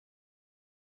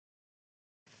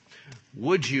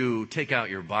Would you take out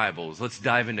your Bibles? Let's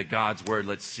dive into God's Word.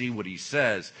 Let's see what He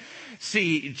says.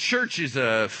 See, church is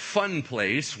a fun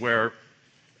place where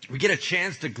we get a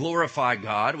chance to glorify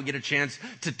God. We get a chance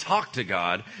to talk to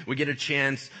God. We get a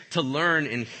chance to learn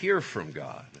and hear from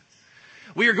God.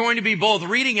 We are going to be both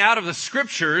reading out of the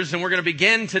Scriptures, and we're going to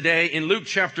begin today in Luke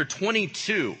chapter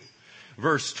 22,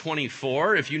 verse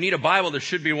 24. If you need a Bible, there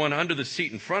should be one under the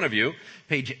seat in front of you,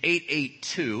 page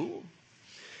 882.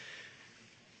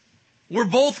 We're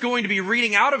both going to be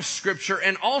reading out of Scripture,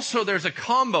 and also there's a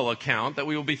combo account that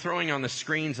we will be throwing on the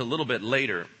screens a little bit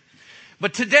later.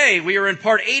 But today we are in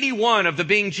part 81 of the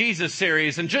Being Jesus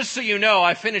series, and just so you know,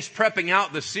 I finished prepping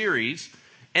out the series,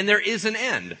 and there is an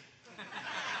end.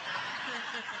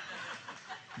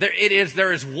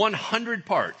 There is 100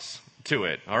 parts to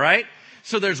it, all right?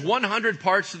 So there's 100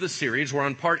 parts to the series. We're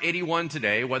on part 81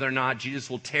 today. Whether or not Jesus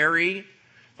will tarry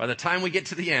by the time we get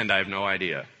to the end, I have no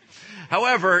idea.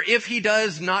 However, if He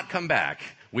does not come back,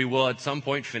 we will at some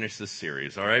point finish this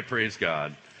series. All right, praise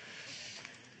God.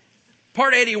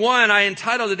 Part 81, I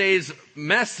entitled today's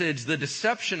message, The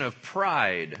Deception of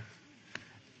Pride.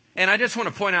 And I just want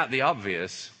to point out the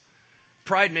obvious.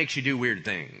 Pride makes you do weird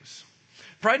things.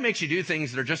 Pride makes you do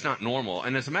things that are just not normal.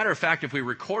 And as a matter of fact, if we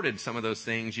recorded some of those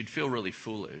things, you'd feel really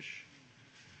foolish.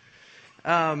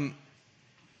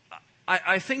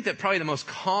 I think that probably the most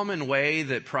common way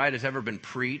that pride has ever been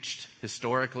preached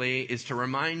historically is to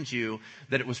remind you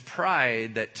that it was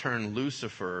pride that turned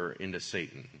Lucifer into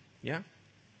Satan. Yeah?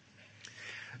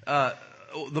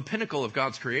 The pinnacle of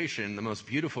God's creation, the most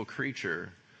beautiful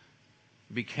creature,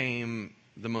 became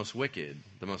the most wicked,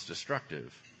 the most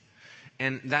destructive.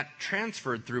 And that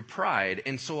transferred through pride.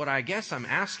 And so what I guess I'm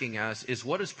asking us is,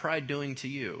 what is pride doing to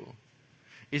you?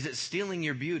 Is it stealing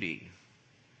your beauty?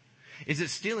 Is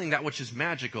it stealing that which is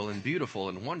magical and beautiful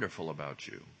and wonderful about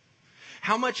you?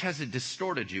 How much has it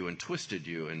distorted you and twisted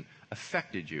you and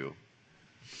affected you?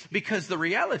 Because the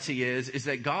reality is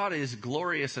that God is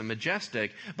glorious and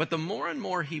majestic, but the more and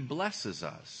more He blesses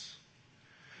us,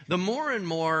 the more and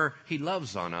more He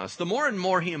loves on us, the more and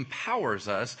more He empowers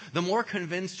us, the more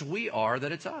convinced we are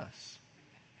that it's us.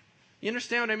 You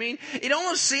understand what I mean? It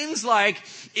almost seems like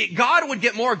God would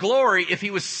get more glory if He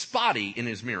was spotty in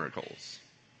His miracles.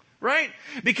 Right?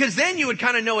 Because then you would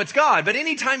kind of know it's God. But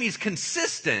anytime He's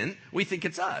consistent, we think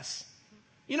it's us.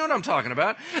 You know what I'm talking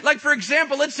about? Like, for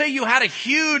example, let's say you had a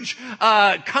huge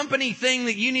company thing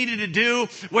that you needed to do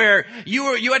where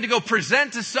you had to go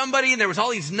present to somebody and there was all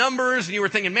these numbers and you were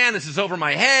thinking, man, this is over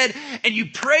my head. And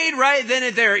you prayed right then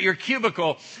and there at your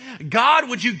cubicle, God,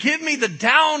 would you give me the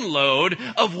download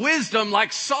of wisdom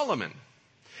like Solomon?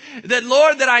 That,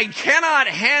 Lord, that I cannot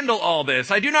handle all this.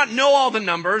 I do not know all the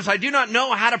numbers. I do not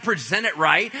know how to present it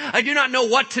right. I do not know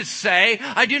what to say.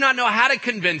 I do not know how to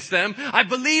convince them. I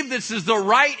believe this is the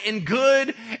right and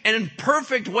good and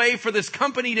perfect way for this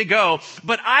company to go,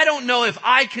 but I don't know if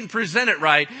I can present it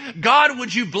right. God,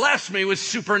 would you bless me with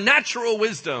supernatural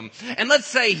wisdom? And let's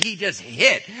say He just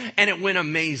hit and it went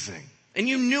amazing. And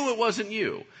you knew it wasn't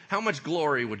you. How much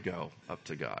glory would go up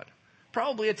to God?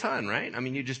 Probably a ton, right? I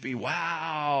mean, you'd just be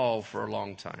wow for a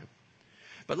long time.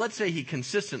 But let's say He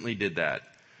consistently did that,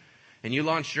 and you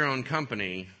launched your own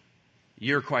company,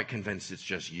 you're quite convinced it's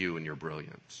just you and your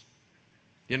brilliance.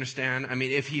 You understand? I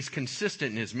mean, if He's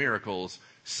consistent in His miracles,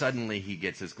 suddenly He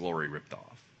gets His glory ripped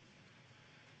off.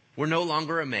 We're no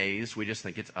longer amazed, we just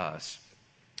think it's us.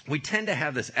 We tend to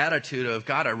have this attitude of,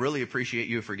 God, I really appreciate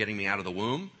you for getting me out of the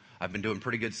womb. I've been doing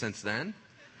pretty good since then,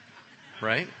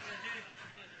 right?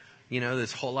 You know,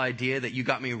 this whole idea that you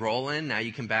got me rolling, now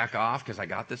you can back off because I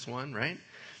got this one, right?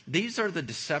 These are the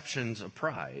deceptions of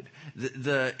pride.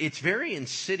 It's very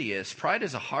insidious. Pride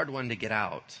is a hard one to get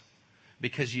out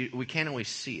because we can't always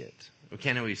see it. We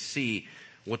can't always see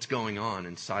what's going on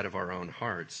inside of our own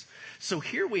hearts. So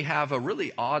here we have a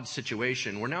really odd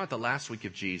situation. We're now at the last week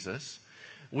of Jesus.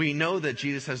 We know that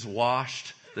Jesus has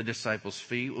washed the disciples'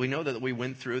 feet. We know that we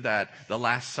went through the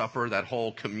Last Supper, that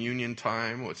whole communion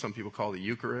time, what some people call the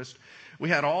Eucharist. We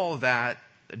had all of that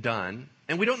done.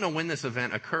 And we don't know when this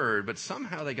event occurred, but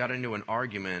somehow they got into an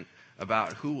argument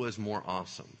about who was more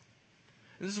awesome.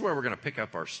 And this is where we're going to pick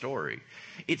up our story.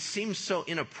 It seems so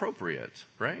inappropriate,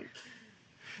 right?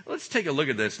 Let's take a look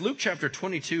at this. Luke chapter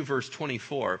 22, verse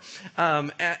 24.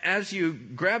 As you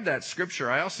grab that scripture,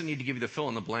 I also need to give you the fill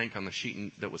in the blank on the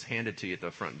sheet that was handed to you at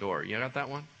the front door. You got that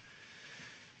one?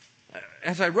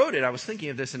 As I wrote it, I was thinking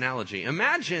of this analogy.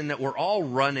 Imagine that we're all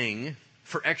running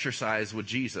for exercise with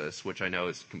Jesus, which I know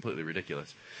is completely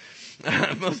ridiculous.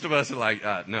 Most of us are like,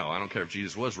 no, I don't care if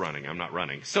Jesus was running. I'm not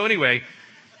running. So anyway,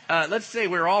 let's say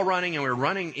we're all running and we're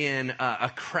running in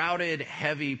a crowded,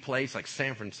 heavy place like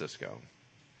San Francisco.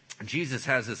 Jesus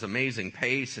has this amazing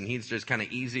pace, and he's just kind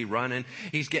of easy running.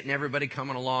 He's getting everybody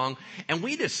coming along. And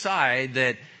we decide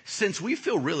that since we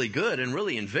feel really good and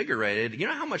really invigorated, you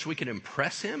know how much we could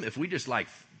impress him if we just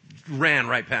ran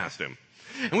right past him.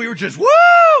 And we were just, woo,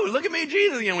 look at me,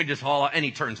 Jesus. And we just haul out, and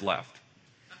he turns left.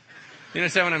 You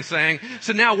understand what I'm saying?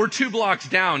 So now we're 2 blocks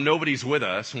down. Nobody's with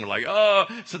us. And we're like, oh.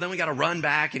 So then we got to run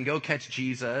back and go catch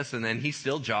Jesus. And then he's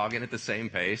still jogging at the same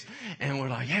pace. And we're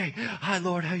like, hey, hi,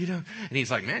 Lord, how you doing? And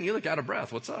he's like, man, you look out of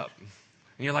breath. What's up?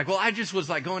 And you're like, well, I just was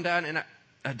going down and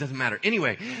it doesn't matter.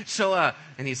 Anyway, so,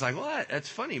 and he's like, well, that's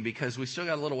funny because we still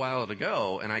got a little while to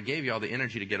go. And I gave you all the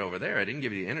energy to get over there. I didn't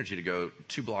give you the energy to go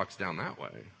 2 blocks down that way.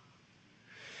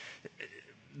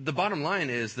 The bottom line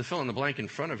is the fill in the blank in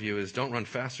front of you is don't run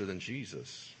faster than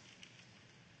Jesus.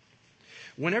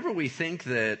 Whenever we think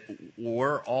that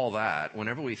we're all that,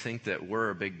 whenever we think that we're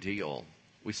a big deal,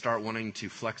 we start wanting to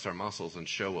flex our muscles and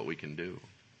show what we can do.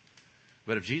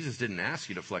 But if Jesus didn't ask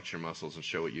you to flex your muscles and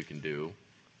show what you can do,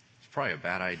 it's probably a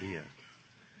bad idea.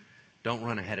 Don't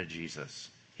run ahead of Jesus.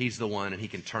 He's the one, and he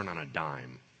can turn on a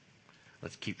dime.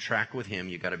 Let's keep track with him.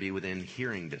 You've got to be within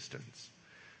hearing distance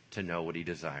to know what he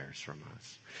desires from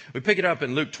us. We pick it up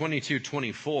in Luke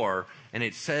 22:24, and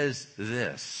it says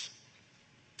this.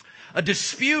 A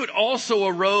dispute also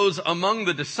arose among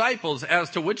the disciples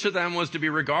as to which of them was to be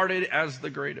regarded as the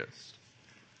greatest.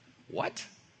 What?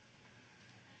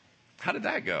 How did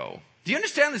that go? Do you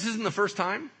understand this isn't the first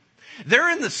time?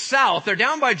 They're in the south, they're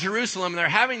down by Jerusalem, and they're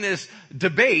having this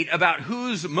debate about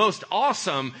who's most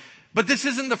awesome, but this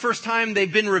isn't the first time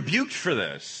they've been rebuked for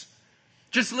this.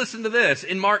 Just listen to this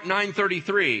in Mark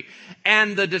 9:33.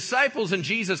 And the disciples and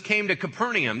Jesus came to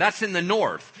Capernaum. That's in the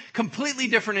north. Completely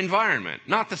different environment.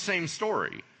 Not the same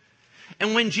story.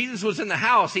 And when Jesus was in the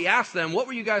house, he asked them, what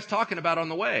were you guys talking about on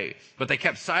the way? But they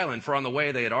kept silent, for on the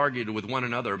way they had argued with one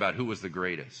another about who was the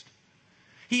greatest.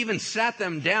 He even sat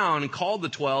them down and called the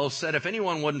 12, said if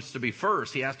anyone wants to be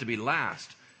first, he has to be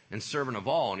last and servant of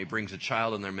all. And he brings a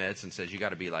child in their midst and says, you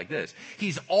got to be like this.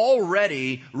 He's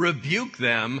already rebuked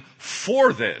them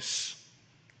for this.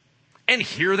 And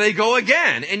here they go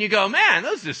again. And you go, man,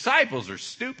 those disciples are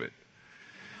stupid.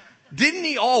 Didn't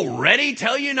he already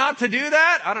tell you not to do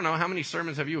that? I don't know. How many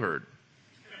sermons have you heard?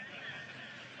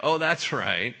 Oh, that's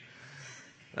right.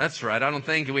 That's right. I don't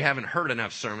think we haven't heard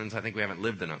enough sermons. I think we haven't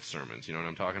lived enough sermons. You know what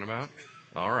I'm talking about?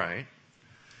 All right.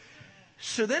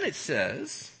 So then it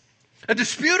says, a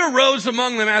dispute arose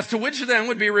among them as to which of them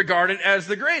would be regarded as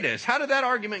the greatest. How did that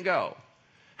argument go?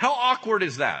 How awkward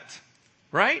is that?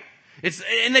 Right?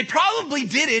 And they probably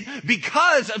did it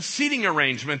because of seating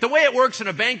arrangement. The way it works in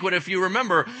a banquet, if you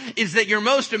remember, is that your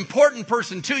most important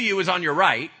person to you is on your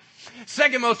right.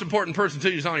 Second most important person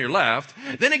to you is on your left.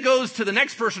 Then it goes to the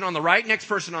next person on the right, next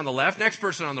person on the left, next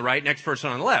person on the right, next person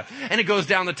on the left. And it goes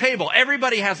down the table.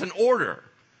 Everybody has an order.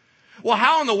 Well,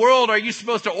 how in the world are you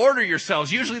supposed to order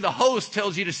yourselves? Usually the host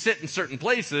tells you to sit in certain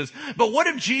places. But what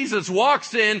if Jesus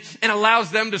walks in and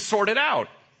allows them to sort it out?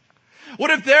 What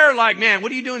if they're like, man,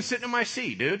 what are you doing sitting in my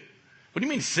seat, dude? What do you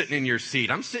mean sitting in your seat?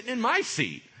 I'm sitting in my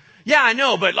seat. Yeah, I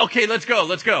know, but okay, let's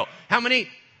go.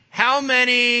 How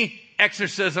many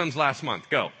exorcisms last month?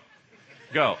 Go.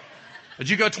 Did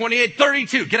you go 28?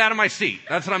 32. Get out of my seat.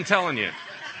 That's what I'm telling you.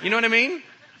 You know what I mean?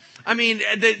 I mean,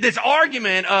 this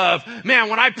argument of, man,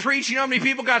 when I preach, you know how many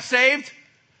people got saved?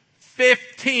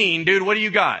 15, dude. What do you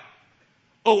got?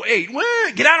 Oh, 8.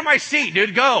 What? Get out of my seat,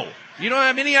 dude. Go. You don't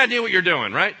have any idea what you're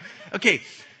doing, right? Okay.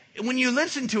 When you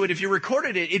listen to it, if you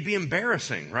recorded it, it'd be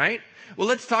embarrassing, right? Well,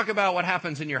 let's talk about what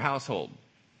happens in your household.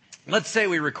 Let's say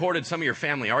we recorded some of your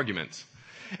family arguments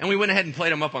and we went ahead and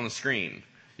played them up on the screen.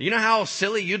 You know how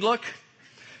silly you'd look?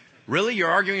 Really? You're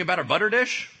arguing about a butter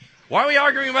dish? Why are we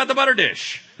arguing about the butter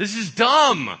dish? This is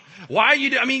dumb. Why are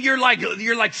you, you're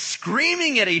like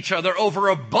screaming at each other over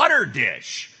a butter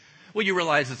dish. Well, you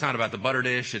realize it's not about the butter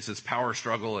dish. It's this power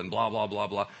struggle and blah, blah, blah,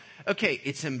 blah. Okay.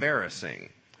 It's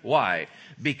embarrassing. Why?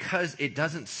 Because it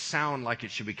doesn't sound like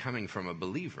it should be coming from a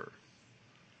believer.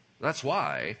 That's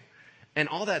why. And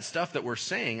all that stuff that we're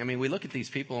saying, we look at these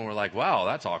people and we're like, wow,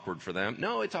 that's awkward for them.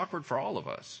 No, it's awkward for all of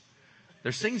us.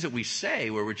 There's things that we say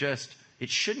where it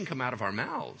shouldn't come out of our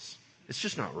mouths. It's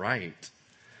just not right.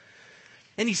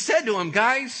 And he said to them,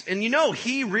 guys, and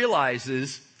he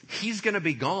realizes he's going to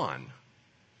be gone.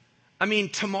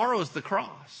 Tomorrow's the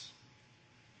cross.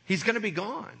 He's going to be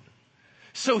gone.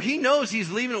 So he knows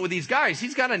he's leaving it with these guys.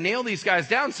 He's got to nail these guys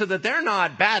down so that they're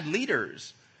not bad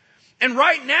leaders. And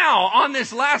right now, on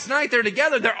this last night they're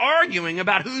together, they're arguing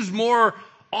about who's more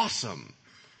awesome.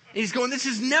 And he's going, this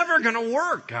is never going to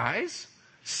work, guys.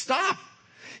 Stop.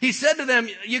 He said to them,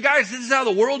 you guys, this is how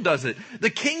the world does it.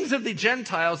 The kings of the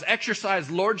Gentiles exercise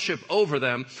lordship over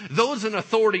them. Those in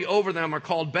authority over them are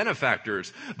called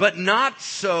benefactors, but not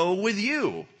so with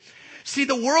you. See,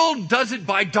 the world does it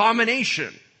by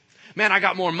domination. Man, I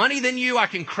got more money than you, I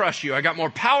can crush you. I got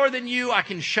more power than you, I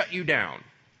can shut you down.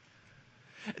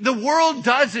 The world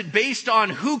does it based on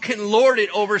who can lord it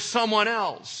over someone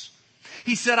else.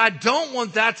 He said, I don't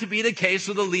want that to be the case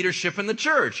with the leadership in the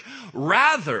church.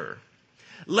 Rather,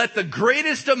 let the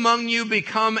greatest among you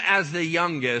become as the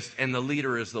youngest, and the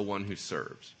leader is the one who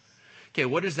serves. Okay,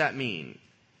 what does that mean?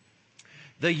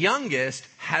 The youngest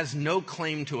has no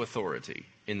claim to authority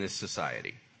in this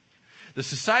society. The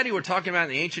society we're talking about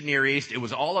in the ancient Near East, it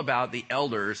was all about the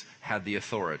elders had the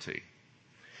authority.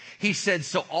 He said,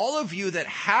 so all of you that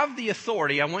have the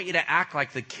authority, I want you to act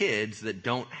like the kids that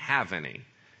don't have any.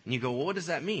 And you go, well, what does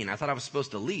that mean? I thought I was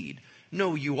supposed to lead.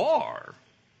 No, you are.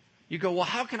 You go, well,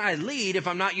 how can I lead if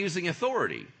I'm not using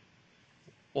authority?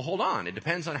 Well, hold on. It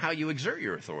depends on how you exert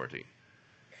your authority.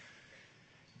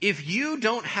 If you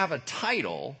don't have a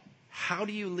title, how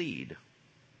do you lead?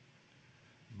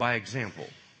 By example.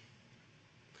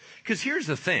 Because here's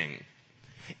the thing.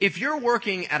 If you're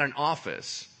working at an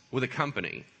office with a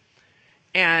company,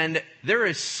 and there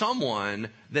is someone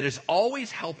that is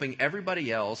always helping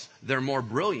everybody else, they're more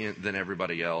brilliant than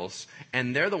everybody else,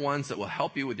 and they're the ones that will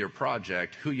help you with your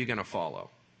project, who are you going to follow?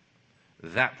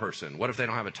 That person. What if they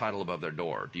don't have a title above their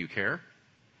door? Do you care?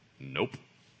 Nope.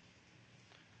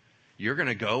 You're going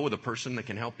to go with a person that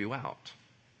can help you out.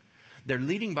 They're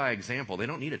leading by example. They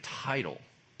don't need a title.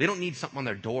 They don't need something on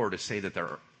their door to say that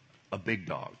they're a big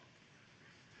dog.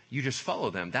 You just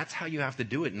follow them. That's how you have to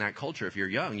do it in that culture. If you're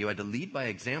young, you had to lead by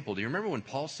example. Do you remember when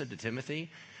Paul said to Timothy,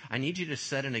 I need you to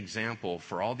set an example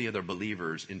for all the other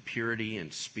believers in purity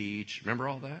and speech. Remember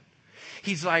all that?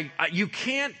 He's like, you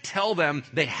can't tell them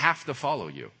they have to follow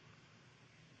you.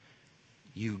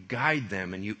 You guide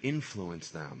them and you influence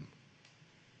them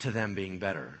to them being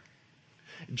better.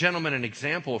 Gentlemen, an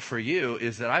example for you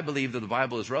is that I believe that the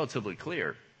Bible is relatively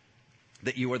clear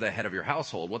that you are the head of your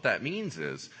household. What that means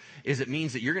is it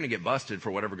means that you're going to get busted for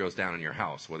whatever goes down in your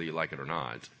house, whether you like it or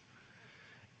not.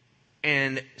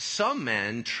 And some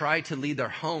men try to lead their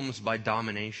homes by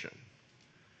domination,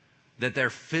 that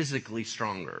they're physically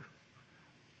stronger,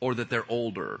 or that they're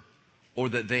older, or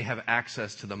that they have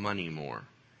access to the money more.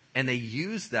 And they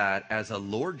use that as a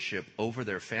lordship over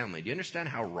their family. Do you understand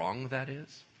how wrong that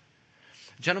is?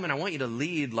 Gentlemen, I want you to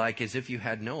lead like as if you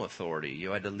had no authority.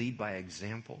 You had to lead by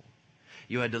example.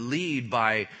 You had to lead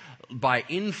by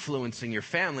influencing your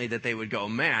family, that they would go,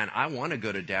 man, I want to go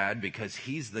to dad because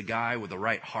he's the guy with the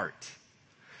right heart.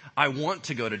 I want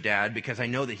to go to dad because I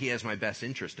know that he has my best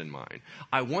interest in mind.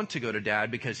 I want to go to dad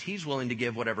because he's willing to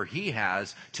give whatever he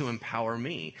has to empower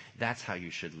me. That's how you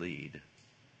should lead.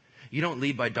 You don't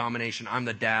lead by domination. I'm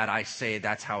the dad. I say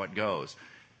that's how it goes.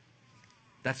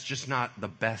 That's just not the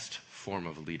best form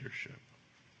of leadership.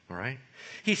 All right?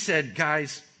 He said,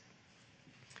 guys,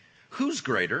 who's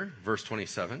greater? Verse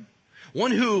 27.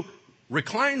 One who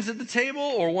reclines at the table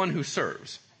or one who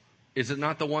serves? Is it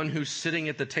not the one who's sitting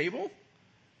at the table?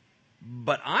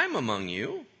 But I'm among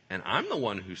you, and I'm the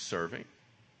one who's serving.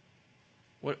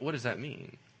 What does that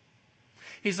mean?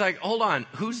 He's like, hold on,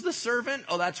 who's the servant?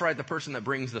 Oh, that's right, the person that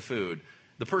brings the food.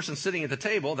 The person sitting at the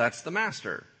table, that's the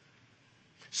master.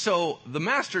 So the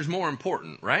master's more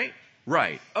important, right?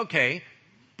 Right, okay.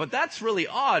 But that's really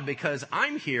odd because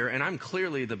I'm here and I'm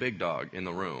clearly the big dog in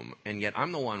the room. And yet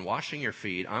I'm the one washing your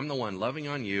feet. I'm the one loving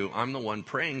on you. I'm the one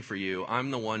praying for you.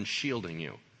 I'm the one shielding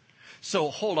you. So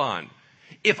hold on.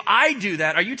 If I do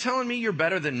that, are you telling me you're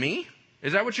better than me?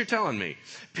 Is that what you're telling me?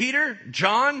 Peter,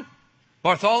 John,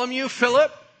 Bartholomew,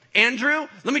 Philip, Andrew,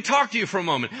 let me talk to you for a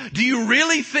moment. Do you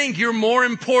really think you're more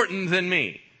important than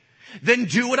me? Then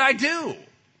do what I do.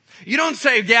 You don't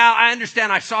say, yeah, I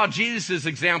understand I saw Jesus'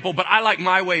 example, but I like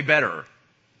my way better.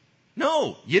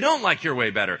 No, you don't like your way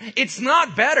better. It's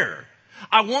not better.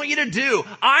 I want you to do.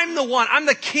 I'm the one. I'm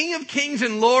the King of Kings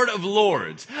and Lord of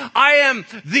Lords. I am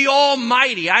the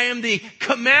Almighty. I am the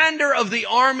commander of the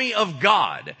army of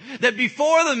God. That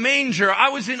before the manger, I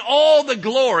was in all the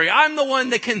glory. I'm the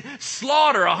one that can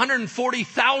slaughter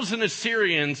 140,000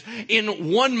 Assyrians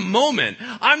in one moment.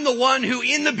 I'm the one who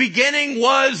in the beginning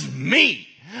was me.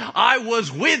 I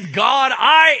was with God.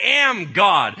 I am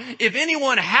God. If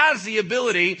anyone has the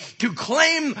ability to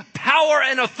claim power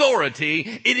and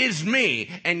authority, it is me.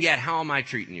 And yet, how am I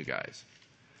treating you guys?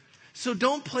 So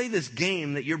don't play this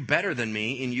game that you're better than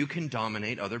me and you can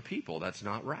dominate other people. That's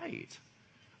not right.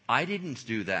 I didn't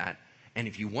do that. And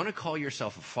if you want to call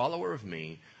yourself a follower of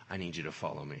me, I need you to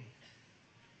follow me.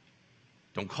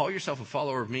 Don't call yourself a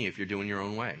follower of me if you're doing your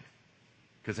own way,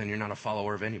 because then you're not a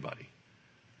follower of anybody.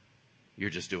 You're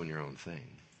just doing your own thing.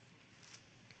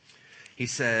 He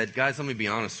said, guys, let me be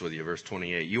honest with you, verse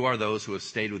 28. You are those who have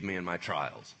stayed with me in my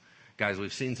trials. Guys,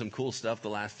 we've seen some cool stuff the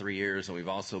last 3 years, and we've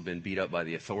also been beat up by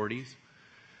the authorities.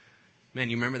 Man,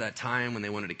 you remember that time when they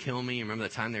wanted to kill me? You remember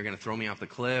the time they were going to throw me off the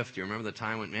cliff? Do you remember the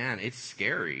time when, man, it's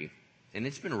scary, and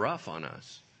it's been rough on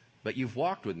us. But you've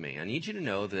walked with me. I need you to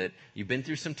know that you've been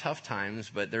through some tough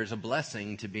times, but there's a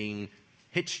blessing to being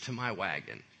hitched to my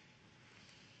wagon.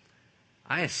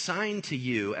 I assign to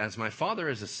you, as my Father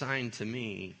has assigned to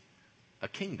me, a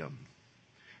kingdom.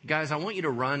 Guys, I want you to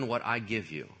run what I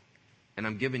give you, and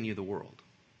I'm giving you the world.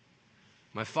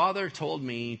 My Father told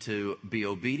me to be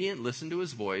obedient, listen to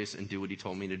his voice, and do what he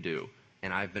told me to do,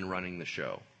 and I've been running the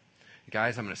show.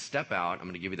 Guys, I'm going to step out, I'm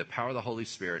going to give you the power of the Holy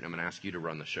Spirit, and I'm going to ask you to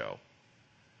run the show.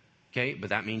 Okay, but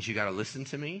that means you got to listen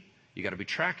to me, you got to be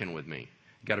tracking with me,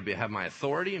 you got to have my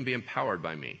authority and be empowered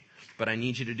by me. But I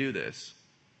need you to do this.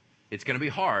 It's going to be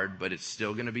hard, but it's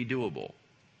still going to be doable.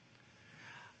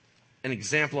 An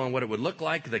example on what it would look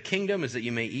like, the kingdom is that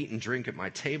you may eat and drink at my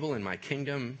table in my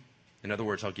kingdom. In other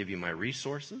words, I'll give you my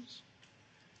resources,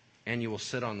 and you will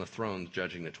sit on the throne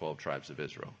judging the 12 tribes of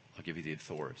Israel. I'll give you the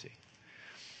authority.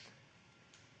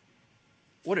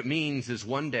 What it means is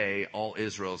one day all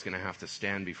Israel is going to have to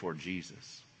stand before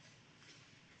Jesus.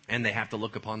 And they have to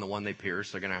look upon the one they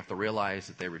pierced. They're going to have to realize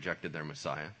that they rejected their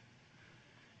Messiah.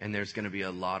 And there's going to be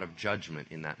a lot of judgment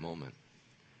in that moment.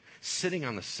 Sitting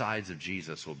on the sides of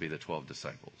Jesus will be the 12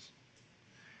 disciples.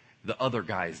 The other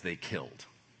guys they killed.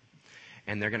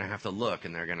 And they're going to have to look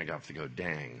and they're going to have to go,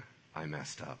 dang, I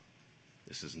messed up.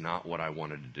 This is not what I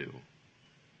wanted to do.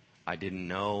 I didn't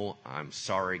know, I'm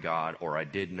sorry, God, or I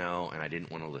did know and I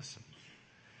didn't want to listen.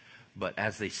 But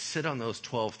as they sit on those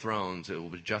 12 thrones, it will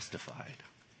be justified.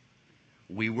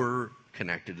 We were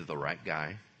connected to the right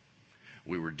guy.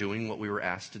 We were doing what we were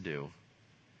asked to do,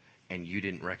 and you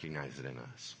didn't recognize it in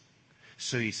us.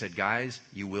 So he said, guys,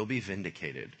 you will be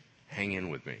vindicated. Hang in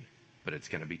with me, but it's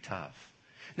going to be tough.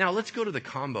 Now, let's go to the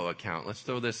combo account. Let's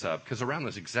throw this up, because around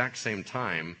this exact same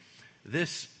time,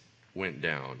 this went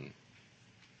down.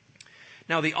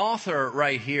 Now, the author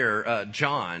right here,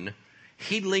 John,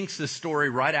 he links this story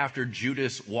right after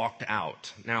Judas walked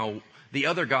out. Now, the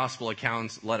other gospel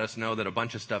accounts let us know that a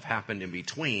bunch of stuff happened in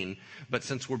between, but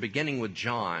since we're beginning with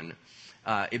John,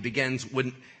 it begins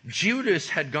when Judas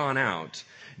had gone out.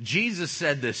 Jesus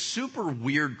said this super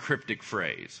weird cryptic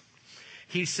phrase.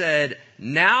 He said,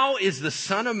 now is the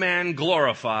Son of Man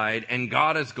glorified, and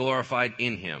God is glorified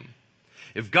in him.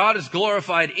 If God is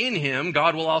glorified in him,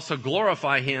 God will also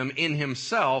glorify him in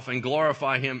himself and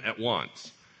glorify him at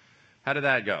once. How did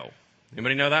that go?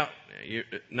 Anybody know that?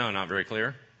 No, not very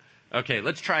clear. Okay,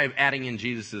 let's try adding in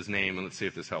Jesus' name and let's see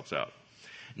if this helps out.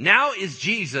 Now is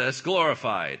Jesus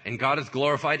glorified, and God is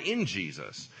glorified in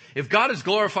Jesus. If God is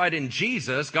glorified in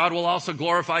Jesus, God will also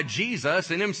glorify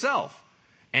Jesus in himself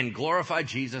and glorify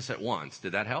Jesus at once.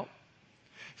 Did that help?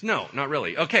 No, not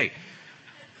really. Okay.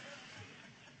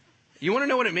 You want to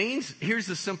know what it means? Here's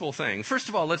the simple thing. First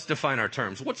of all, let's define our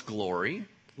terms. What's glory?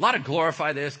 A lot of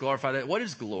glorify this, glorify that. What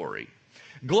is glory?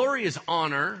 Glory is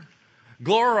honor.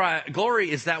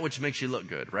 Glory is that which makes you look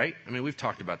good, right? I mean, we've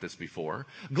talked about this before.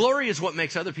 Glory is what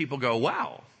makes other people go,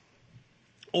 wow.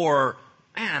 Or,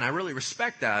 man, I really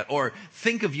respect that. Or,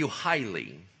 think of you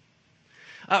highly.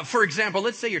 For example,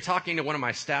 let's say you're talking to one of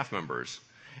my staff members.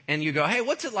 And you go, hey,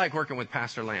 what's it like working with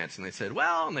Pastor Lance? And they said,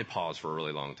 well, and they pause for a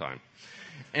really long time.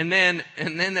 And then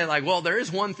they're like, well, there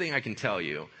is one thing I can tell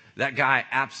you. That guy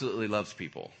absolutely loves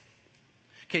people.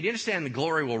 Okay, do you understand the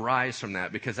glory will rise from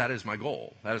that? Because that is my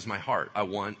goal. That is my heart. I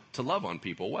want to love on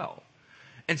people well.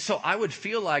 And so I would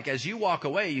feel like as you walk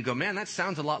away, you go, man, that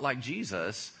sounds a lot like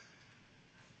Jesus.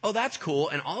 Oh, that's cool.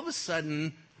 And all of a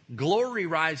sudden, glory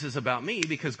rises about me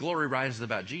because glory rises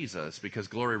about Jesus, because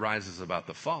glory rises about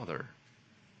the Father.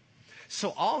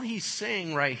 So all he's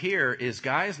saying right here is,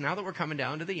 guys, now that we're coming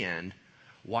down to the end,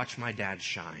 watch my dad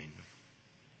shine.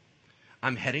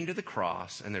 I'm heading to the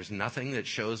cross, and there's nothing that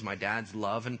shows my dad's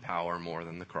love and power more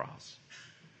than the cross.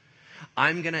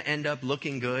 I'm going to end up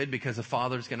looking good because the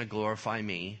Father's going to glorify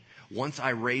me. Once I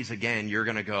raise again, you're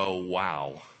going to go,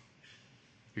 wow.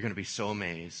 You're going to be so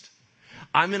amazed.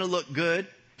 I'm going to look good.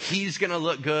 He's going to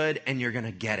look good, and you're going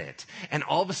to get it. And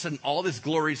all of a sudden, all this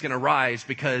glory is going to rise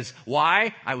because,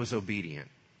 why? I was obedient.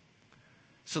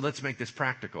 So let's make this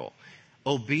practical.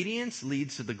 Obedience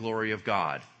leads to the glory of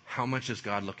God. How much is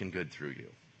God looking good through you?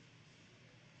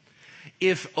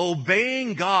 If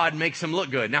obeying God makes him look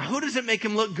good. Now, who does it make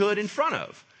him look good in front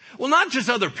of? Well, not just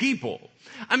other people.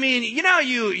 I mean,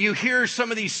 you hear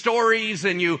some of these stories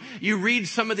and you read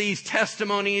some of these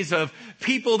testimonies of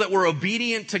people that were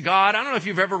obedient to God. I don't know if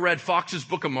you've ever read Fox's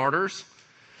Book of Martyrs,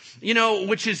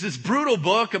 which is this brutal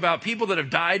book about people that have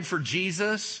died for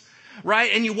Jesus,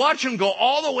 right? And you watch them go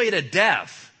all the way to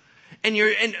death. And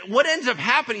what ends up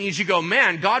happening is you go,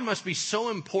 man, God must be so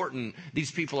important.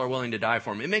 These people are willing to die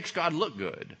for him. It makes God look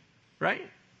good, right?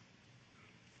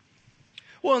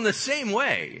 Well, in the same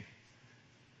way,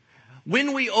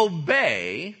 when we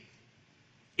obey,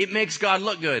 it makes God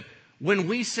look good. When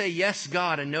we say yes,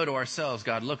 God, and no to ourselves,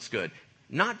 God looks good.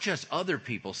 Not just other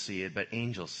people see it, but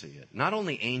angels see it. Not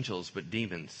only angels, but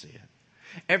demons see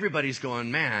it. Everybody's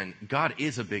going, man, God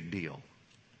is a big deal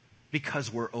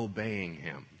because we're obeying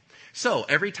him. So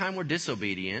every time we're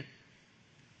disobedient,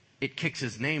 it kicks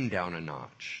his name down a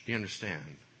notch. Do you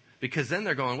understand? Because then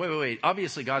they're going, wait.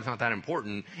 Obviously, God's not that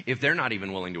important if they're not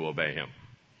even willing to obey him.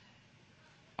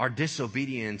 Our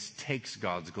disobedience takes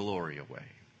God's glory away.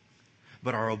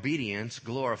 But our obedience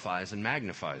glorifies and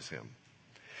magnifies him.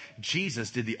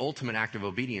 Jesus did the ultimate act of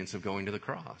obedience of going to the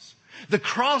cross. The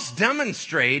cross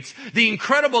demonstrates the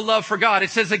incredible love for God. It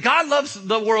says that God loves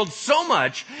the world so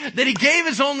much that he gave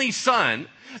his only son,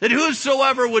 that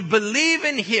whosoever would believe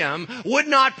in him would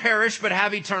not perish but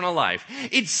have eternal life.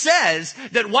 It says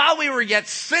that while we were yet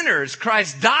sinners,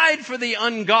 Christ died for the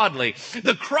ungodly.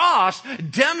 The cross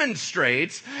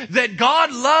demonstrates that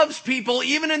God loves people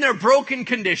even in their broken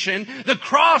condition. The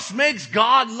cross makes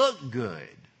God look good.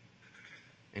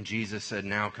 And Jesus said,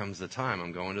 now comes the time.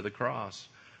 I'm going to the cross.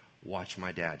 Watch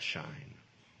my dad shine.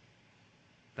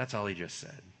 That's all he just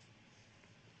said.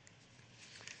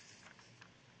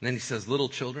 And then he says, little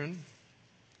children,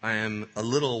 I am a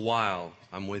little while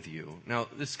I'm with you. Now,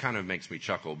 this kind of makes me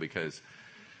chuckle because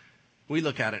we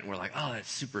look at it and we're like, oh,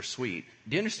 that's super sweet.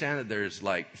 Do you understand that there's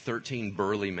like 13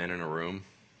 burly men in a room?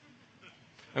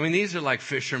 I mean, these are like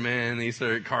fishermen, these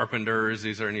are carpenters,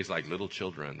 and he's like, little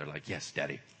children. They're like, yes,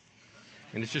 Daddy.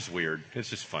 And it's just weird. It's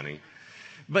just funny.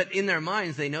 But in their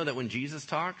minds, they know that when Jesus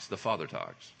talks, the Father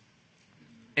talks.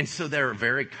 And so they're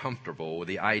very comfortable with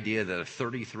the idea that a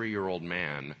 33-year-old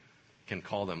man can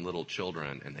call them little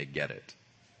children, and they get it.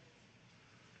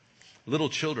 Little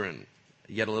children,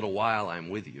 yet a little while I'm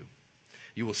with you.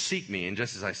 You will seek me, and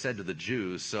just as I said to the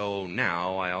Jews, so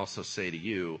now I also say to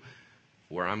you,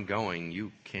 where I'm going,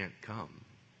 you can't come.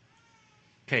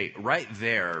 Okay, right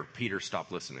there, Peter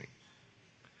stopped listening.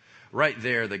 Right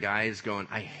there, the guy is going,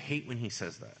 I hate when he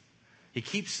says that. He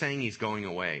keeps saying he's going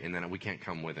away, and then we can't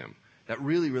come with him. That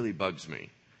really, really bugs me.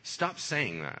 Stop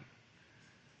saying that.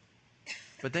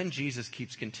 But then Jesus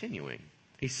keeps continuing.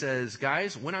 He says,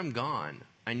 guys, when I'm gone,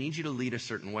 I need you to lead a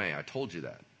certain way. I told you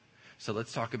that. So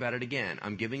let's talk about it again.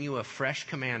 I'm giving you a fresh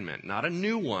commandment, not a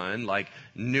new one, like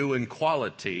new in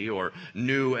quality or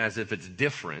new as if it's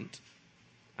different.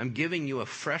 I'm giving you a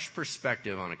fresh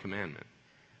perspective on a commandment.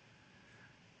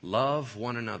 Love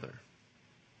one another.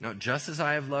 Now, just as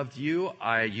I have loved you,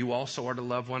 you also are to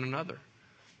love one another.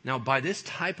 Now, by this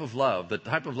type of love, the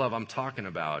type of love I'm talking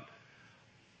about,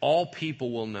 all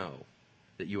people will know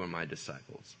that you are my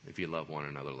disciples if you love one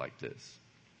another like this.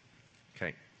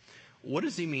 Okay. What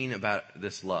does he mean about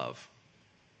this love?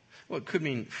 Well, it could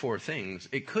mean four things.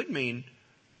 It could mean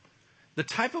the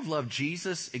type of love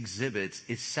Jesus exhibits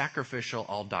is sacrificial,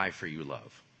 I'll die for you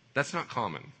love. That's not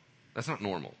common. That's not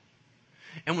normal.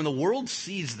 And when the world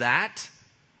sees that,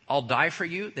 I'll die for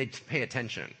you, they pay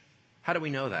attention. How do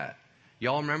we know that?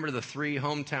 Y'all remember the 3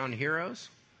 hometown heroes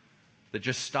that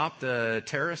just stopped the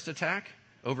terrorist attack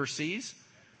overseas?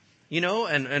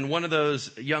 And one of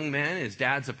those young men, his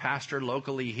dad's a pastor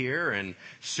locally here and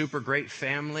super great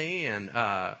family. And,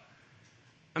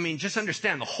 just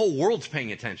understand the whole world's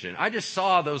paying attention. I just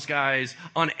saw those guys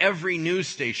on every news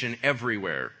station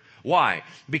everywhere. Why?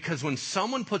 Because when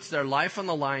someone puts their life on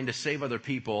the line to save other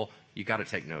people, you got to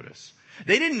take notice.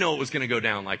 They didn't know it was going to go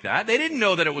down like that. They didn't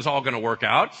know that it was all going to work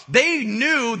out. They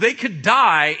knew they could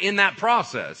die in that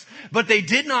process, but they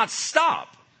did not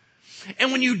stop.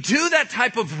 And when you do that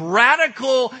type of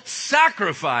radical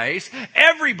sacrifice,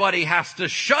 everybody has to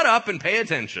shut up and pay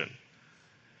attention.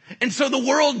 And so the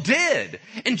world did.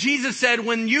 And Jesus said,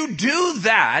 when you do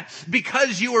that,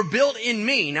 because you were built in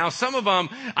me. Now, some of them,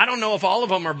 I don't know if all of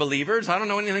them are believers. I don't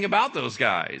know anything about those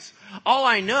guys. All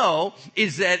I know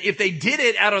is that if they did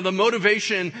it out of the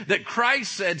motivation that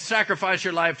Christ said, sacrifice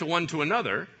your life to one to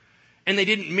another, and they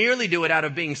didn't merely do it out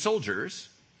of being soldiers,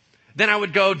 then I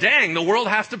would go, dang, the world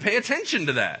has to pay attention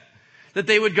to that. That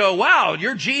they would go, wow,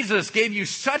 your Jesus gave you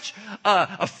such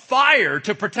a fire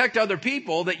to protect other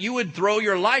people that you would throw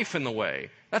your life in the way.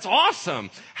 That's awesome.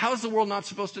 How is the world not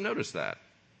supposed to notice that?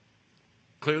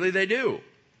 Clearly they do.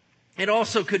 It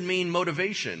also could mean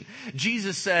motivation.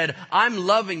 Jesus said, I'm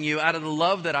loving you out of the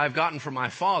love that I've gotten from my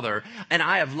Father, and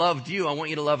I have loved you. I want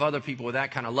you to love other people with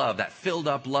that kind of love, that filled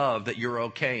up love that you're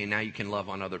okay, and now you can love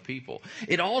on other people.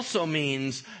 It also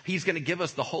means He's going to give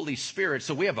us the Holy Spirit,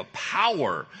 so we have a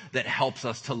power that helps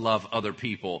us to love other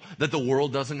people that the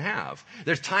world doesn't have.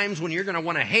 There's times when you're going to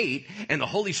want to hate, and the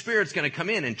Holy Spirit's going to come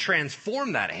in and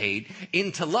transform that hate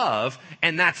into love,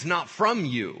 and that's not from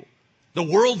you. The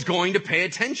world's going to pay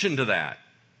attention to that.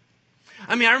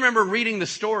 I mean, I remember reading the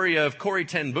story of Corrie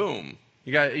ten Boom.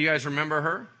 You guys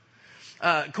remember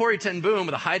her? Corrie ten Boom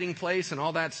with A Hiding Place and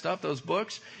all that stuff, those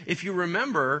books. If you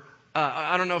remember,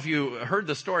 I don't know if you heard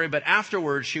the story, but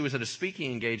afterwards she was at a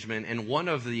speaking engagement, and one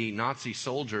of the Nazi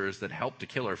soldiers that helped to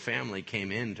kill her family came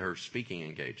into her speaking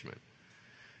engagement.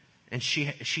 And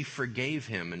she forgave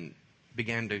him, and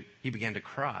he began to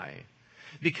cry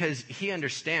because he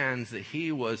understands that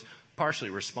he was partially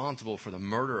responsible for the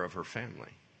murder of her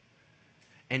family.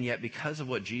 And yet, because of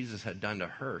what Jesus had done to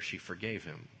her, she forgave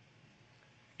him.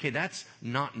 Okay, that's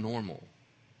not normal.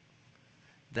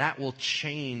 That will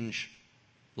change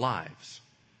lives.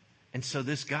 And so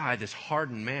this guy, this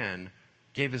hardened man,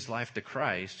 gave his life to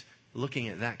Christ looking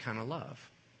at that kind of love.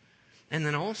 And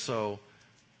then also,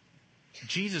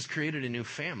 Jesus created a new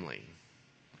family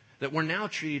that we're now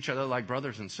treating each other like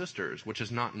brothers and sisters, which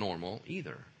is not normal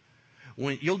either.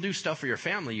 When you'll do stuff for your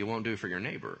family you won't do for your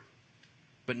neighbor.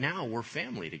 But now we're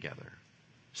family together.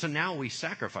 So now we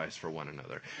sacrifice for one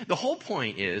another. The whole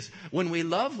point is, when we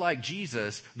love like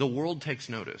Jesus, the world takes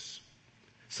notice.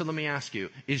 So let me ask you,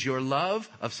 is your love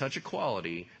of such a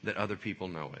quality that other people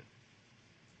know it?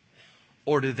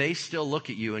 Or do they still look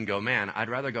at you and go, man, I'd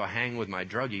rather go hang with my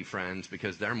druggie friends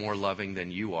because they're more loving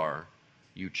than you are,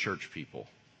 you church people?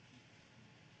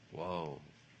 Whoa,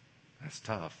 that's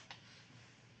tough.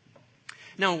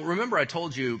 Now, remember I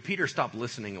told you Peter stopped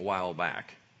listening a while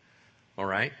back. All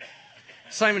right?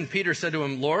 Simon Peter said to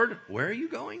him, Lord, where are you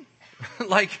going?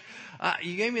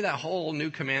 You gave me that whole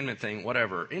new commandment thing,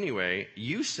 whatever. Anyway,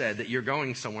 you said that you're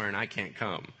going somewhere and I can't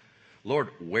come. Lord,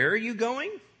 where are you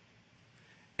going?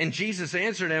 And Jesus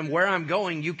answered him, where I'm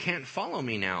going, you can't follow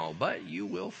me now, but you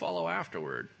will follow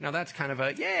afterward. Now, that's kind of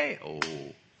a, yay. Oh.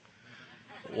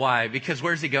 Why? Because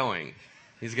where's he going?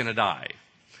 He's going to die.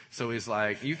 So he's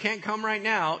like, you can't come right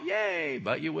now. Yay,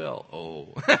 but you will. Oh,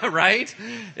 right?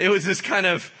 It was this kind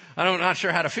of, I'm not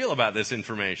sure how to feel about this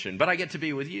information, but I get to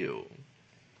be with you.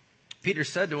 Peter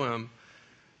said to him,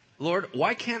 Lord,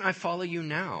 why can't I follow you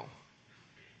now?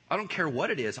 I don't care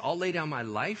what it is. I'll lay down my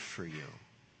life for you.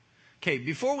 Okay,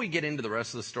 before we get into the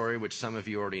rest of the story, which some of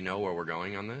you already know where we're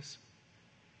going on this,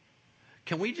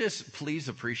 can we just please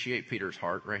appreciate Peter's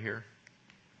heart right here?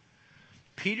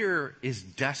 Peter is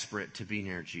desperate to be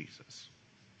near Jesus.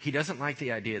 He doesn't like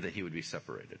the idea that he would be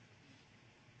separated.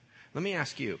 Let me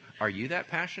ask you, are you that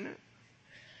passionate?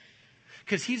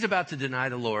 Because he's about to deny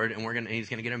the Lord, and he's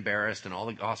going to get embarrassed, and all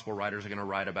the gospel writers are going to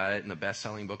write about it in the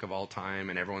best-selling book of all time,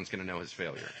 and everyone's going to know his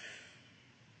failure.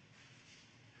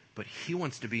 But he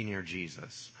wants to be near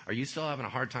Jesus. Are you still having a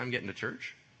hard time getting to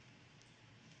church?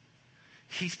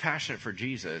 He's passionate for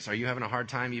Jesus. Are you having a hard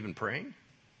time even praying?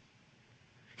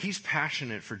 He's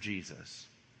passionate for Jesus.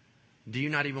 Do you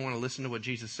not even want to listen to what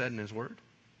Jesus said in His Word?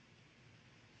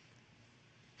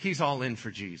 He's all in for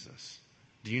Jesus.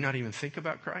 Do you not even think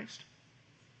about Christ?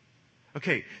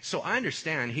 Okay, so I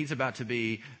understand he's about to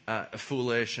be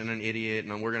foolish and an idiot,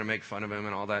 and we're going to make fun of him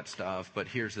and all that stuff, but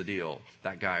here's the deal.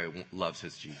 That guy loves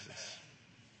his Jesus.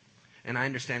 And I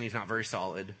understand he's not very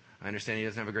solid. I understand he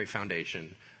doesn't have a great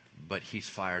foundation, but he's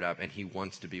fired up, and he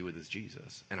wants to be with his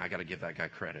Jesus. And I got to give that guy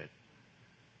credit.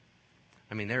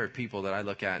 I mean, there are people that I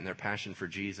look at and their passion for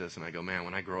Jesus, and I go, man,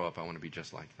 when I grow up, I want to be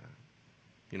just like that.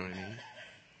 You know what I mean?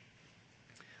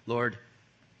 Lord,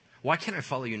 why can't I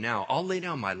follow you now? I'll lay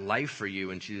down my life for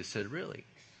you. And Jesus said, really?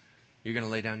 You're going to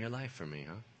lay down your life for me,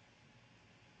 huh?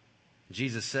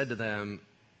 Jesus said to them,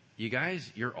 you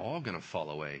guys, you're all going to fall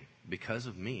away because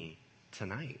of me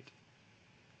tonight.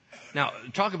 Now,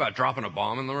 talk about dropping a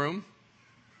bomb in the room.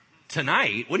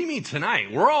 Tonight? What do you mean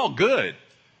tonight? We're all good.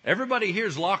 Everybody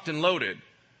here's locked and loaded.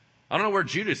 I don't know where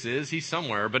Judas is. He's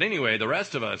somewhere. But anyway, the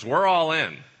rest of us, we're all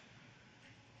in.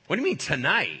 What do you mean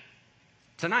tonight?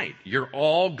 Tonight. You're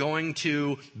all going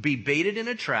to be baited in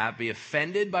a trap, be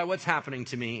offended by what's happening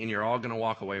to me, and you're all going to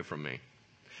walk away from me.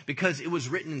 Because it was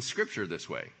written in Scripture this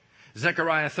way.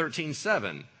 Zechariah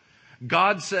 13:7.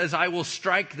 God says, I will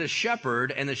strike the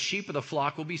shepherd, and the sheep of the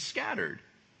flock will be scattered.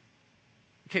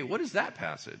 Okay, what is that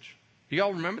passage? Do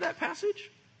y'all remember that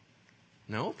passage?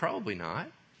 No, probably not.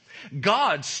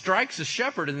 God strikes a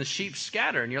shepherd and the sheep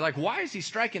scatter. And you're like, why is he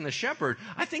striking the shepherd?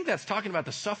 I think that's talking about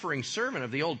the suffering servant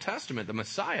of the Old Testament, the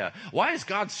Messiah. Why is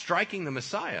God striking the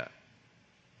Messiah?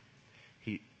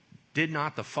 Did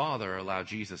not the Father allow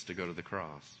Jesus to go to the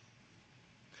cross?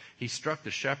 He struck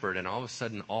the shepherd, and all of a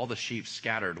sudden, all the sheep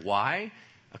scattered. Why?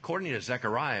 According to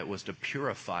Zechariah, it was to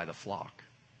purify the flock.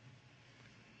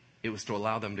 It was to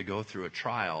allow them to go through a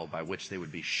trial by which they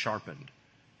would be sharpened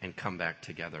and come back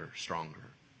together stronger.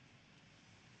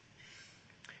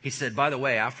 He said, by the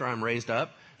way, after I'm raised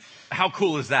up, how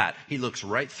cool is that? He looks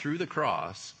right through the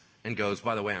cross and goes,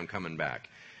 by the way, I'm coming back.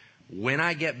 When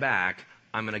I get back,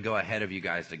 I'm going to go ahead of you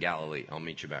guys to Galilee. I'll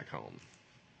meet you back home.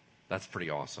 That's pretty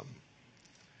awesome.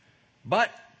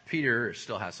 But Peter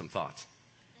still has some thoughts.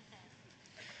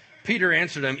 Peter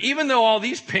answered him, even though all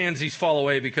these pansies fall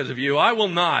away because of you, I will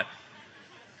not.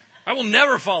 I will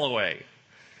never fall away.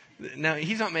 Now,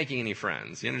 he's not making any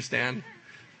friends. You understand?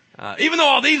 Even though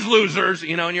all these losers,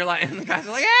 and you're like, and the guy's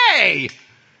like, hey,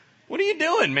 what are you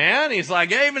doing, man? He's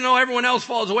like, hey, even though everyone else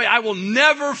falls away, I will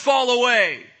never fall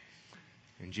away.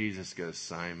 And Jesus goes,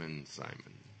 Simon,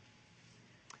 Simon.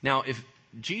 Now, if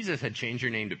Jesus had changed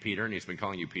your name to Peter and he's been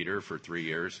calling you Peter for 3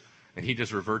 years and he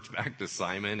just reverts back to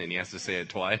Simon and he has to say it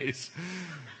twice,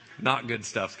 not good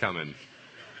stuff's coming.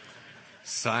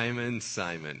 Simon,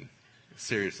 Simon.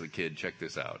 Seriously, kid, check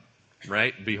this out.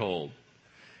 Right? Behold,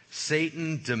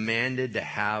 Satan demanded to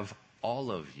have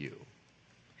all of you.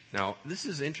 Now, this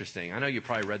is interesting. I know you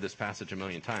probably read this passage a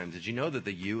million times. Did you know that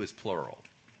the you is plural?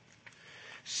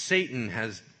 Satan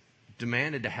has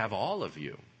demanded to have all of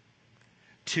you,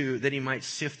 that he might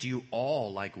sift you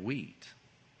all like wheat.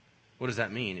 What does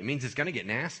that mean? It means it's going to get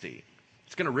nasty.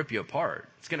 It's going to rip you apart.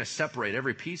 It's going to separate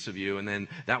every piece of you, and then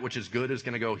that which is good is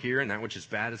going to go here, and that which is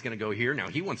bad is going to go here. Now,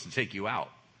 he wants to take you out.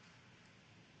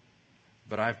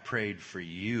 But I've prayed for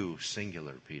you,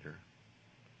 singular, Peter.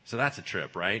 So that's a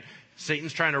trip, right?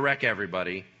 Satan's trying to wreck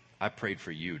everybody. I prayed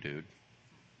for you, dude.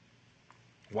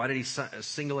 Why did he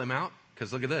single him out?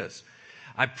 Because look at this.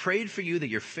 I prayed for you that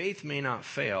your faith may not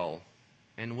fail,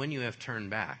 and when you have turned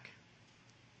back.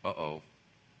 Uh-oh.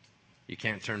 You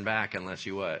can't turn back unless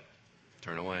you what?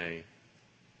 Turn away.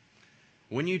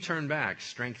 When you turn back,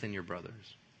 strengthen your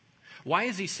brothers. Why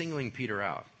is he singling Peter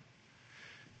out?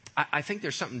 I think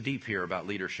there's something deep here about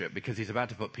leadership because he's about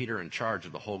to put Peter in charge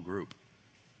of the whole group.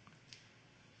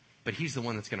 But he's the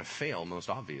one that's going to fail most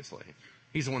obviously.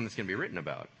 He's the one that's going to be written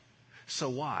about. So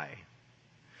why?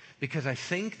 Because I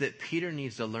think that Peter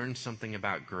needs to learn something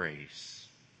about grace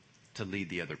to lead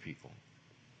the other people.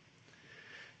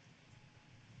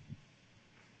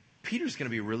 Peter's going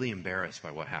to be really embarrassed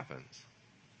by what happens.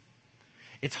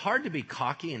 It's hard to be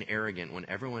cocky and arrogant when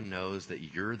everyone knows that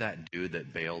you're that dude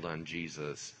that bailed on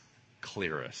Jesus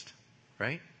clearest,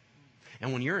 right?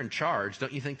 And when you're in charge,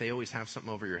 don't you think they always have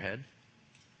something over your head?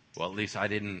 Well, at least I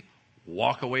didn't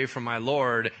walk away from my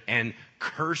Lord and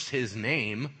curse his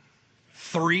name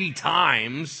 3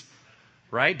 times,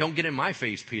 right? Don't get in my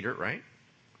face, Peter, right?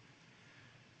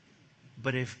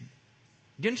 But you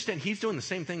understand, he's doing the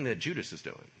same thing that Judas is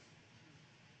doing.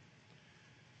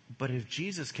 But if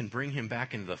Jesus can bring him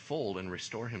back into the fold and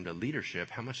restore him to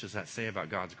leadership, how much does that say about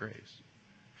God's grace?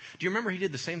 Do you remember he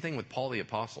did the same thing with Paul the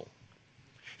Apostle?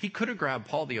 He could have grabbed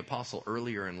Paul the Apostle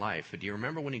earlier in life, but do you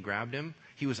remember when he grabbed him?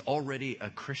 He was already a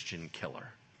Christian killer.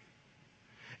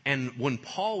 And when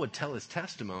Paul would tell his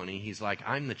testimony, he's like,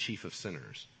 I'm the chief of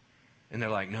sinners. And they're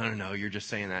like, no, you're just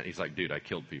saying that. He's like, dude, I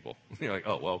killed people. You're like,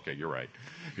 oh, well, okay, you're right.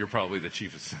 You're probably the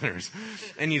chief of sinners.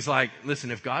 And he's like,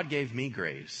 listen, if God gave me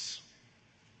grace,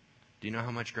 do you know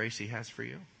how much grace he has for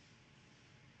you?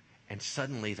 And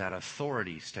suddenly that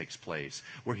authority takes place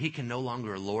where he can no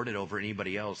longer lord it over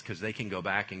anybody else because they can go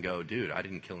back and go, dude, I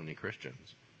didn't kill any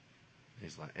Christians.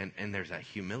 He's like, and there's that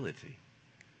humility.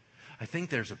 I think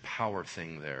there's a power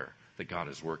thing there that God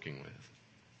is working with.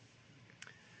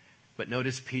 But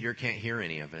notice Peter can't hear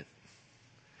any of it.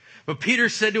 But Peter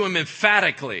said to him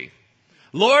emphatically,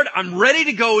 Lord, I'm ready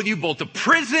to go with you both to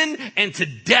prison and to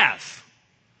death.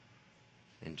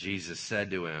 And Jesus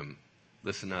said to him,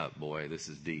 listen up, boy, this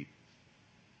is deep.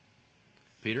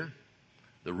 Peter,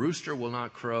 the rooster will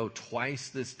not crow twice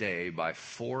this day by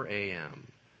 4 a.m.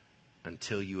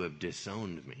 until you have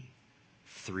disowned me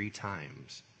 3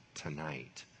 times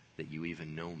tonight that you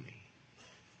even know me.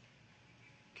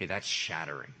 Okay, that's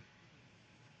shattering.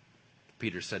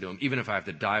 Peter said to him, even if I have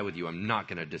to die with you, I'm not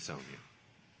going to disown you.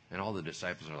 And all the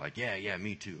disciples are like, yeah,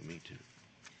 me too.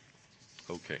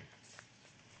 Okay.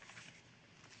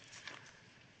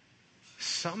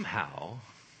 Somehow,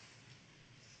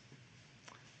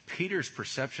 Peter's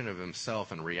perception of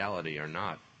himself and reality are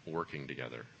not working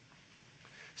together.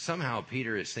 somehow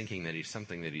Peter is thinking that he's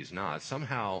something that he's not.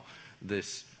 Somehow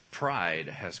this pride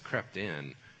has crept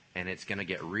in, and it's going to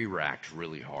get re-racked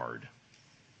really hard.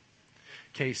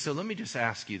 Okay, so let me just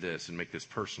ask you this and make this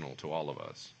personal to all of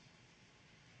us.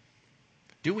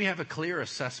 Do we have a clear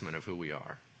assessment of who we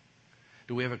are?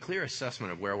 Do we have a clear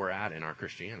assessment of where we're at in our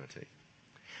Christianity?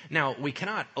 Now, we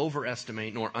cannot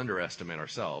overestimate nor underestimate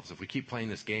ourselves. If we keep playing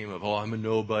this game of, I'm a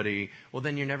nobody, well,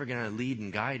 then you're never going to lead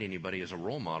and guide anybody as a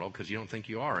role model because you don't think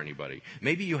you are anybody.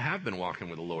 Maybe you have been walking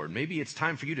with the Lord. Maybe it's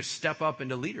time for you to step up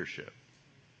into leadership.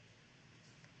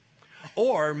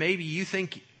 Or maybe you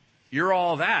think you're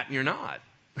all that and you're not.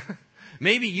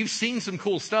 Maybe you've seen some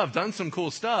cool stuff, done some cool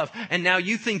stuff, and now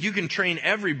you think you can train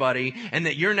everybody and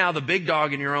that you're now the big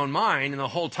dog in your own mind, and the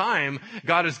whole time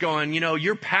God is going,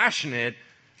 you're passionate,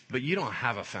 but you don't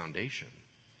have a foundation.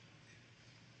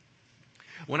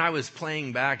 When I was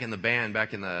playing back in the band,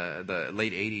 back in the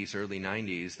late 80s, early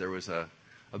 90s, there was a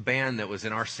band that was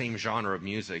in our same genre of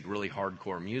music, really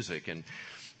hardcore music,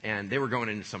 and they were going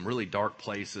into some really dark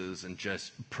places and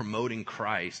just promoting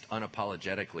Christ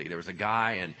unapologetically. There was a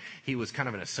guy, and he was kind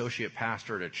of an associate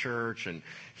pastor at a church, and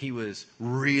he was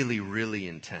really, really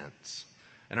intense.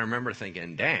 And I remember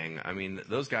thinking, dang,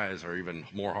 those guys are even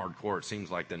more hardcore, it seems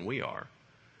like, than we are.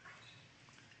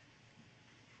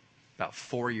 About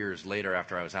 4 years later,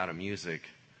 after I was out of music,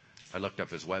 I looked up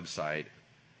his website.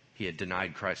 He had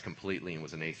denied Christ completely and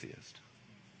was an atheist.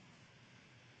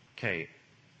 Okay,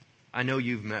 I know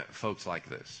you've met folks like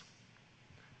this.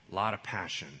 A lot of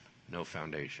passion, no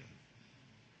foundation.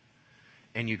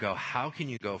 And you go, how can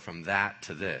you go from that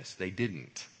to this? They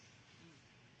didn't.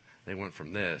 They went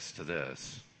from this to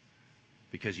this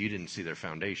because you didn't see their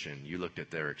foundation. You looked at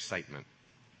their excitement.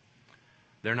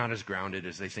 They're not as grounded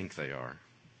as they think they are.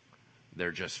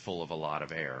 They're just full of a lot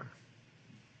of air.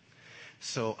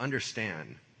 So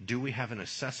understand, do we have an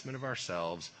assessment of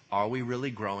ourselves? Are we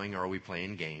really growing, or are we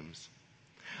playing games?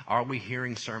 Are we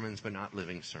hearing sermons but not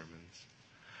living sermons?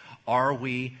 Are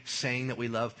we saying that we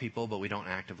love people but we don't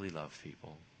actively love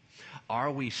people?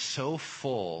 Are we so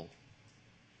full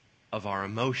of our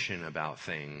emotion about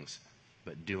things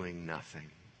but doing nothing?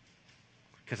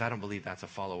 Because I don't believe that's a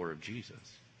follower of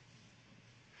Jesus.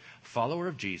 A follower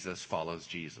of Jesus follows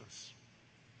Jesus.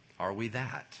 Are we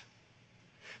that?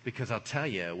 Because I'll tell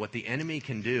you, what the enemy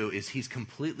can do is he's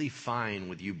completely fine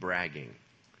with you bragging.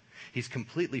 He's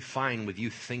completely fine with you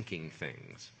thinking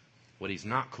things. What he's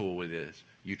not cool with is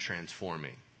you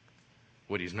transforming.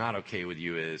 What he's not okay with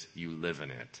you is you live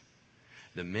in it.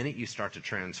 The minute you start to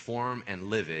transform and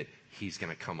live it, he's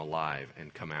going to come alive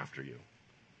and come after you.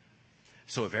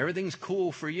 So if everything's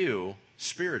cool for you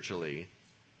spiritually,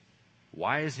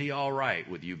 why is he all right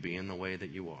with you being the way that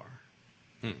you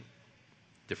are?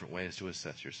 Different ways to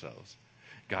assess yourselves.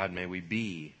 God, may we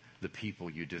be the people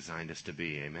you designed us to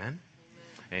be. Amen?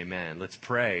 Amen. Let's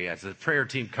pray as the prayer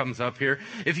team comes up here.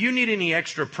 If you need any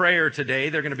extra prayer today,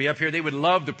 they're going to be up here. They would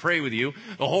love to pray with you.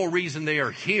 The whole reason they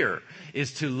are here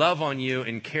is to love on you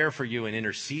and care for you and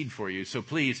intercede for you. So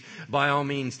please, by all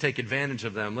means, take advantage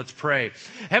of them. Let's pray.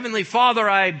 Heavenly Father,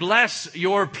 I bless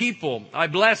your people. I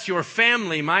bless your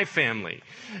family, my family.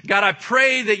 God, I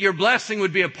pray that your blessing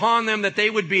would be upon them, that they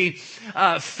would be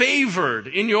favored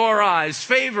in your eyes,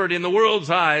 favored in the world's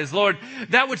eyes. Lord,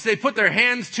 that which they put their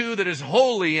hands to that is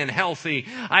holy and healthy,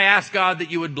 I ask, God,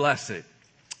 that you would bless it.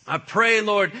 I pray,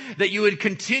 Lord, that you would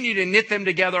continue to knit them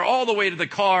together all the way to the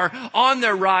car, on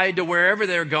their ride to wherever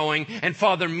they're going, and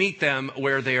Father, meet them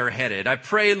where they are headed. I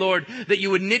pray, Lord, that you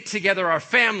would knit together our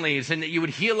families and that you would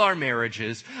heal our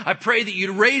marriages. I pray that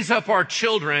you'd raise up our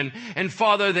children, and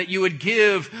Father, that you would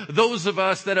give those of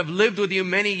us that have lived with you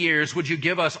many years, would you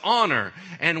give us honor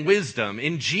and wisdom.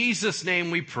 In Jesus'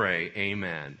 name we pray,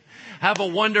 amen. Have a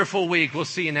wonderful week. We'll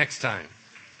see you next time.